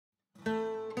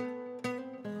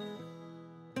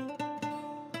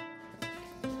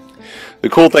The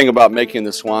cool thing about making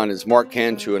this wine is Marc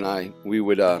Cantu and I, we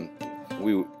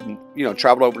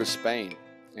traveled over to Spain,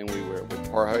 and we were with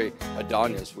Jorge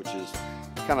Adonis, which is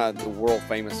kind of the world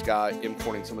famous guy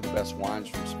importing some of the best wines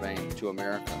from Spain to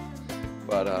America.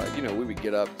 But we would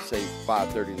get up, say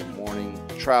 5:30 in the morning,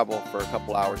 travel for a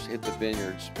couple hours, hit the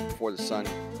vineyards before the sun,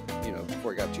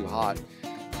 before it got too hot,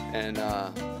 and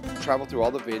travel through all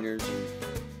the vineyards and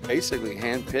basically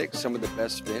hand-pick some of the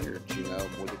best vineyards,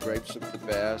 where the grapes look the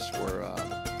best, where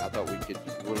I thought we could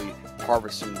really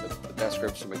harvest some of the best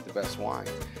grapes to make the best wine.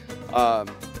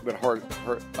 But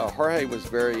Jorge was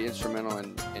very instrumental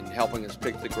in helping us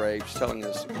pick the grapes, telling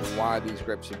us why these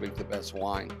grapes would make the best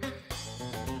wine.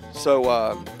 So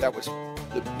that was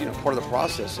part of the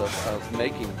process of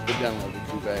making the Dunlavy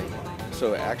Cuvée.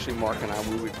 So actually Marc and I,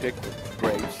 we would pick the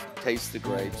grapes, taste the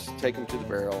grapes, take them to the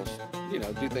barrels,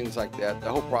 do things like that, the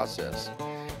whole process.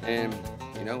 And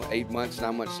 8 months,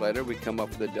 9 months later, we come up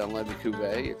with the Dunlavy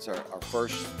Cuvée. It's our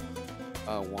first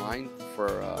wine for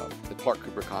the Clark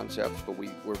Cooper concepts, but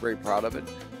we're very proud of it.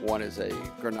 One is a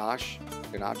Grenache,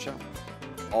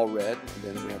 all red, and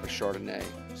then we have a Chardonnay.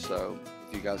 So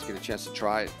if you guys get a chance to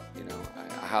try it,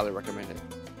 I highly recommend it.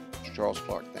 Charles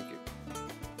Clark, thank you.